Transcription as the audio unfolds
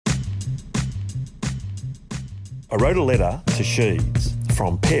I wrote a letter to Sheeds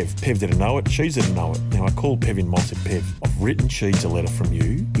from Pev. Pev didn't know it, Sheeds didn't know it. Now I called Pev in. I said, Pev, I've written Sheeds a letter from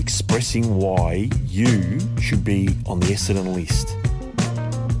you expressing why you should be on the Essendon list.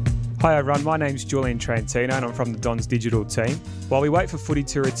 Hi everyone, my name's Julian Trantino and I'm from the Dons digital team. While we wait for footy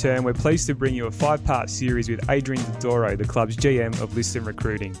to return, we're pleased to bring you a 5-part series with Adrian Dodoro, the club's GM of Liston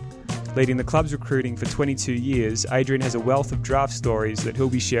Recruiting. Leading the club's recruiting for 22 years, Adrian has a wealth of draft stories that he'll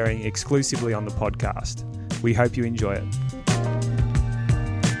be sharing exclusively on the podcast. We hope you enjoy it.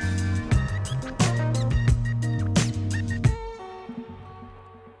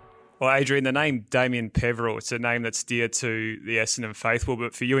 Well, Adrian, the name Damien Peverill, it's a name that's dear to the Essendon faithful,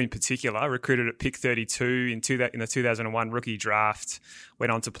 but for you in particular, recruited at pick 32 in the 2001 rookie draft,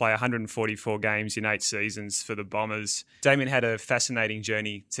 went on to play 144 games in 8 seasons for the Bombers. Damien had a fascinating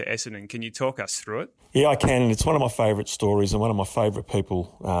journey to Essendon. Can you talk us through it? Yeah, I can, and it's one of my favourite stories and one of my favourite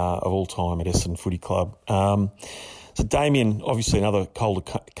people of all time at Essendon Footy Club. So Damien, obviously another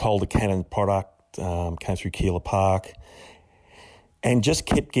Calder Cannon product, came through Keilor Park, and just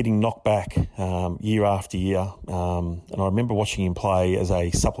kept getting knocked back year after year. And I remember watching him play as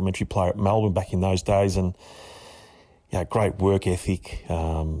a supplementary player at Melbourne back in those days, and great work ethic.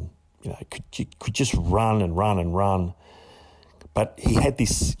 Could just run and run and run. But he had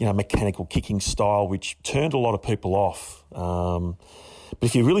this, mechanical kicking style which turned a lot of people off. But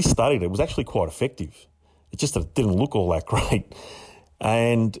if you really studied it, it was actually quite effective. It just didn't look all that great.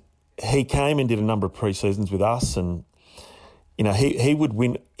 And he came and did a number of pre-seasons with us, and he would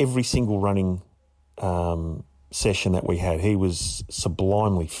win every single running session that we had. He was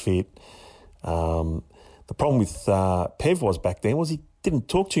sublimely fit. The problem with Pev was back then was he didn't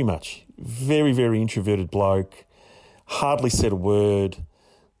talk too much. Very, very introverted bloke. Hardly said a word.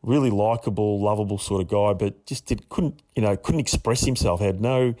 Really likeable, lovable sort of guy, but just couldn't express himself. Had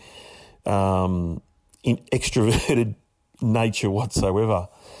no extroverted nature whatsoever.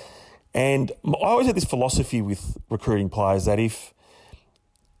 And I always had this philosophy with recruiting players that if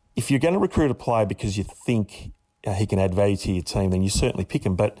you're going to recruit a player because you think he can add value to your team, then you certainly pick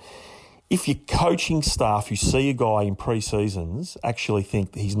him. But if your coaching staff who see a guy in pre-seasons actually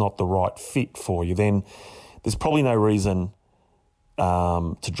think that he's not the right fit for you, then there's probably no reason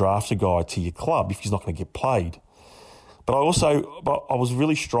to draft a guy to your club if he's not going to get played. But I was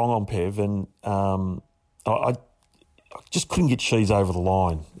really strong on Pev, and I just couldn't get Sheeds over the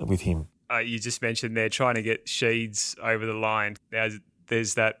line with him. You just mentioned they're trying to get Sheeds over the line.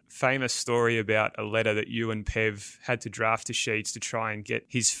 There's that famous story about a letter that you and Pev had to draft to Sheeds to try and get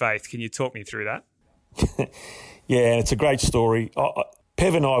his faith. Can you talk me through that? Yeah, it's a great story.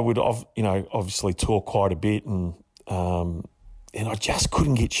 Pev and I would, obviously talk quite a bit, and I just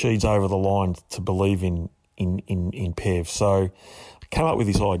couldn't get Sheeds over the line to believe in Pev. So I came up with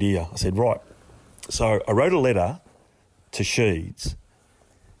this idea. I said, right. So I wrote a letter to Sheeds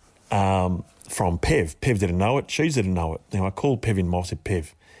from Pev. Pev didn't know it. Sheeds didn't know it. Now I called Pev in. I said,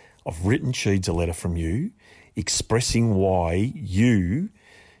 Pev, I've written Sheeds a letter from you expressing why you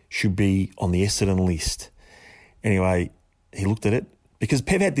should be on the Essendon list. Anyway, he looked at it because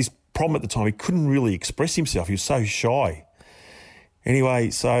Pev had this problem at the time. He couldn't really express himself. He was so shy.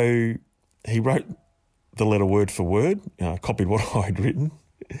 Anyway, so he wrote the letter word for word, copied what I had written,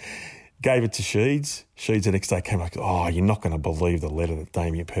 gave it to Sheeds. Sheeds the next day came back, you're not going to believe the letter that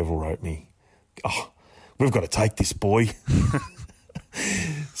Damien Peverill wrote me. Oh, we've got to take this, boy.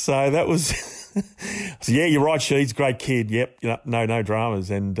 So that was, yeah, you're right, Sheeds, great kid. Yep, no dramas.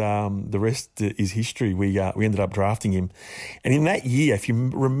 And the rest is history. We ended up drafting him. And in that year, if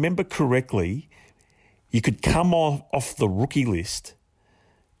you remember correctly, you could come off the rookie list,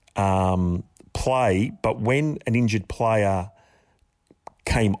 play, but when an injured player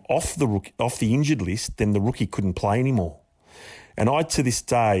came off the injured list, then the rookie couldn't play anymore. And I, to this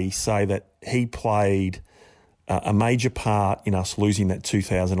day, say that he played a major part in us losing that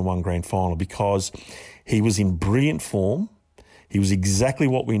 2001 grand final because he was in brilliant form. He was exactly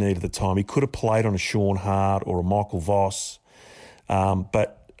what we needed at the time. He could have played on a Sean Hart or a Michael Voss.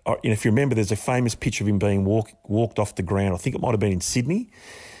 But if you remember, there's a famous picture of him being walked off the ground. I think it might have been in Sydney,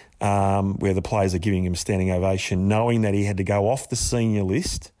 where the players are giving him a standing ovation, knowing that he had to go off the senior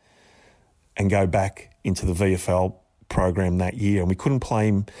list and go back into the VFL program that year, and we couldn't play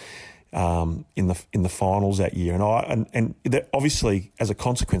him in the finals that year. And obviously, as a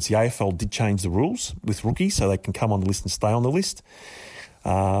consequence, the AFL did change the rules with rookies, so they can come on the list and stay on the list.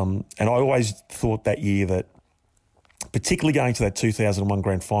 And I always thought that year that, particularly going to that 2001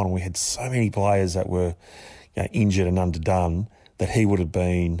 grand final, we had so many players that were injured and underdone that he would have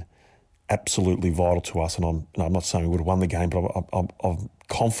been absolutely vital to us. And I'm not saying we would have won the game, but I'm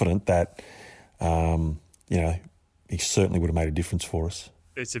confident that he certainly would have made a difference for us.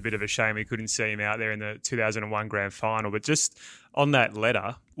 It's a bit of a shame we couldn't see him out there in the 2001 grand final. But just on that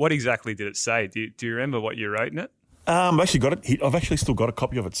letter, what exactly did it say? Do you remember what you wrote in it? I've actually got it. I've actually still got a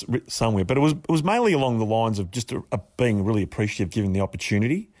copy of it somewhere. But it was mainly along the lines of just being really appreciative, given the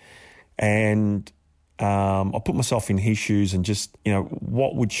opportunity, and I put myself in his shoes and just,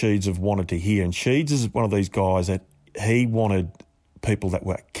 what would Sheeds have wanted to hear? And Sheeds is one of these guys that he wanted people that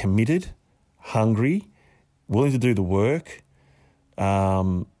were committed, hungry, willing to do the work,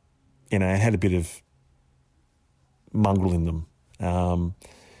 and had a bit of mongrel in them.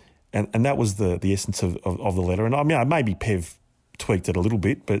 And that was the essence of the letter. And I mean, maybe Pev tweaked it a little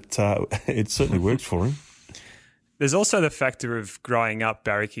bit, but it certainly worked for him. There's also the factor of growing up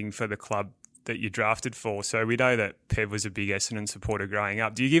barracking for the club that you drafted for. So we know that Pev was a big Essendon supporter growing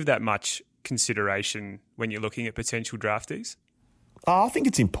up. Do you give that much consideration when you're looking at potential draftees? I think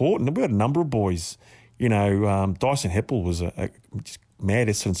it's important. We had a number of boys. Dyson Heppel was a just mad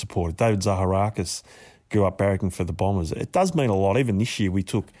Essendon supporter. David Zaharakis grew up barracking for the Bombers. It does mean a lot. Even this year we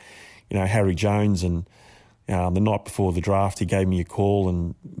took, Harry Jones, and the night before the draft he gave me a call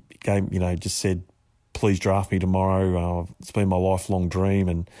and just said, please draft me tomorrow. It's been my lifelong dream.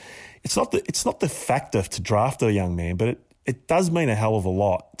 And it's not the factor to draft a young man, but it does mean a hell of a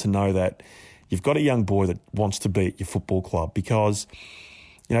lot to know that you've got a young boy that wants to be at your football club, because,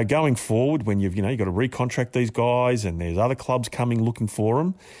 going forward when you've got to recontract these guys and there's other clubs coming looking for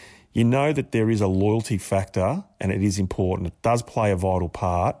them, you know that there is a loyalty factor, and it is important. It does play a vital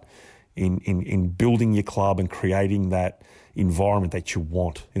part in building your club and creating that environment that you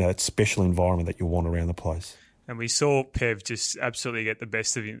want, that special environment that you want around the place. And we saw Pev just absolutely get the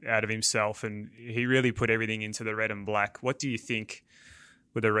best out of himself, and he really put everything into the red and black. What do you think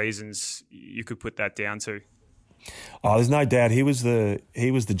were the reasons you could put that down to? Oh, there's no doubt he was the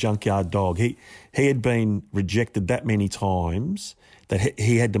junkyard dog. He had been rejected that many times that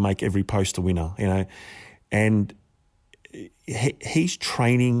he had to make every post a winner, and his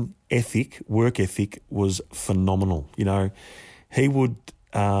training ethic, work ethic was phenomenal. He would,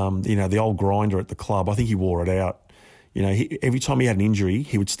 the old grinder at the club, I think he wore it out. Every time he had an injury,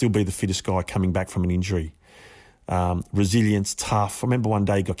 he would still be the fittest guy coming back from an injury. Resilience, tough. I remember one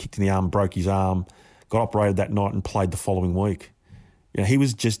day he got kicked in the arm, broke his arm, got operated that night and played the following week. He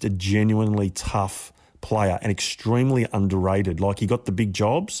was just a genuinely tough player and extremely underrated. Like, he got the big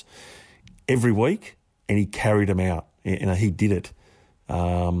jobs every week and he carried them out. He did it.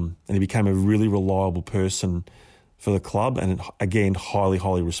 And he became a really reliable person for the club, and again, highly,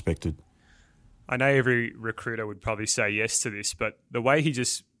 highly respected. I know every recruiter would probably say yes to this, but the way he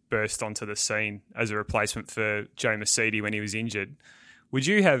just burst onto the scene as a replacement for Joe Mercedes when he was injured, would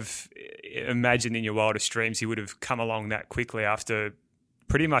you have imagined in your wildest dreams he would have come along that quickly after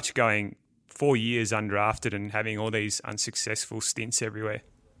pretty much going 4 years undrafted and having all these unsuccessful stints everywhere?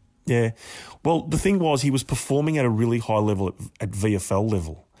 Yeah. Well, the thing was, he was performing at a really high level at VFL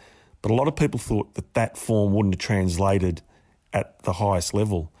level. But a lot of people thought that form wouldn't have translated at the highest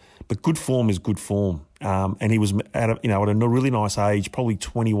level. But good form is good form. And he was at a really nice age, probably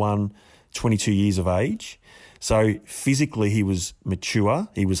 21, 22 years of age. So physically he was mature,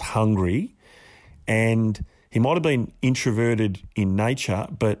 he was hungry, and he might have been introverted in nature,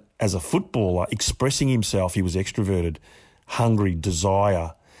 but as a footballer, expressing himself, he was extroverted, hungry,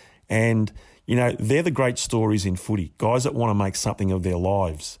 desire. And, they're the great stories in footy, guys that want to make something of their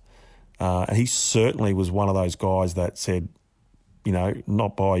lives. And he certainly was one of those guys that said,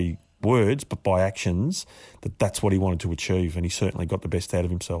 not by words, but by actions, that's what he wanted to achieve. And he certainly got the best out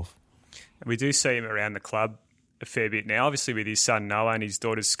of himself. And we do see him around the club a fair bit now, obviously with his son Noah and his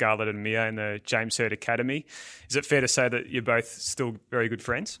daughters Scarlett and Mia in the James Hird Academy. Is it fair to say that you're both still very good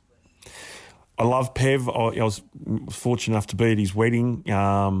friends? I love Pev. I was fortunate enough to be at his wedding.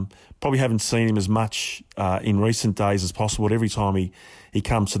 Probably haven't seen him as much in recent days as possible. But every time he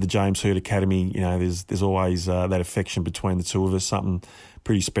comes to the James Hird Academy, there's always that affection between the two of us, something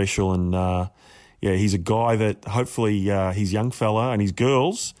pretty special. And he's a guy that hopefully his young fella and his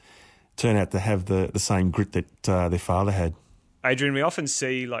girls turn out to have the same grit that their father had. Adrian, we often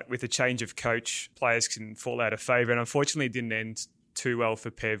see, like with a change of coach, players can fall out of favour, and unfortunately it didn't end too well for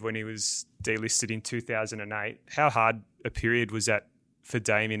Pev when he was delisted in 2008. How hard a period was that for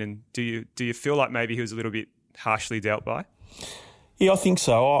Damien, and do you feel like maybe he was a little bit harshly dealt by? Yeah, I think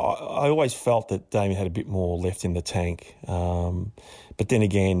so. I always felt that Damien had a bit more left in the tank. But then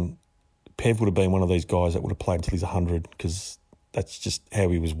again, Pev would have been one of these guys that would have played until he's 100, because that's just how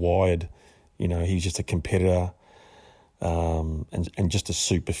he was wired. He was just a competitor and just a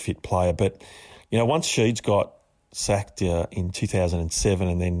super fit player. But, once Sheeds got sacked in 2007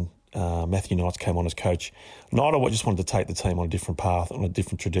 and then Matthew Knights came on as coach. Knight just wanted to take the team on a different path, on a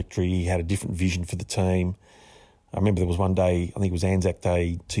different trajectory. He had a different vision for the team. I remember there was one day, I think it was Anzac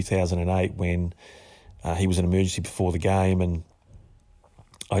Day 2008, when he was an emergency before the game, and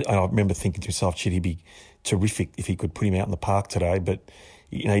I remember thinking to myself, shit, he'd be terrific if he could put him out in the park today. But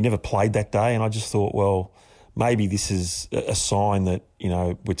he never played that day, and I just thought, well, maybe this is a sign that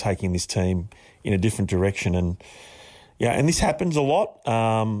we're taking this team in a different direction. And this happens a lot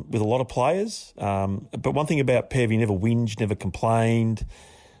with a lot of players. But one thing about Pev, he never whinged, never complained,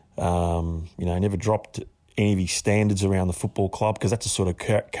 never dropped any of his standards around the football club, because that's the sort of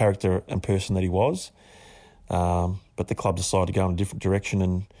character and person that he was. But the club decided to go in a different direction,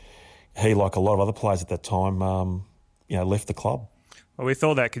 and he, like a lot of other players at that time, left the club. Well, with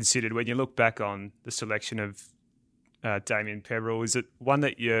all that considered, when you look back on the selection of Damien Peverill, is it one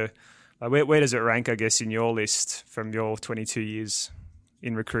that where does it rank, I guess, in your list from your 22 years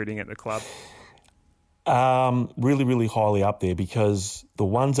in recruiting at the club? Really, really highly up there, because the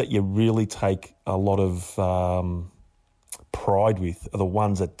ones that you really take a lot of pride with are the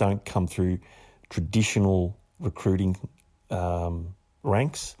ones that don't come through traditional recruiting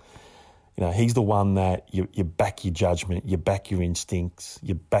ranks. He's the one that you back your judgment, you back your instincts,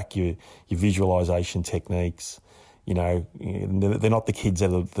 you back your visualisation techniques. They're not the kids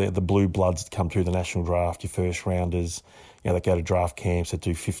that are the blue bloods that come through the national draft, your first rounders, that go to draft camps that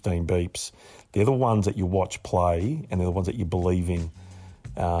do 15 beeps. They're the ones that you watch play, and they're the ones that you believe in.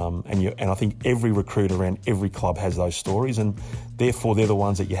 And I think every recruiter around every club has those stories, and therefore they're the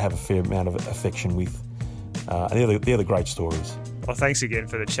ones that you have a fair amount of affection with. And they're the great stories. Well, thanks again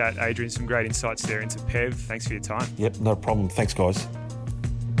for the chat, Adrian. Some great insights there into Pev. Thanks for your time. Yep, no problem. Thanks, guys.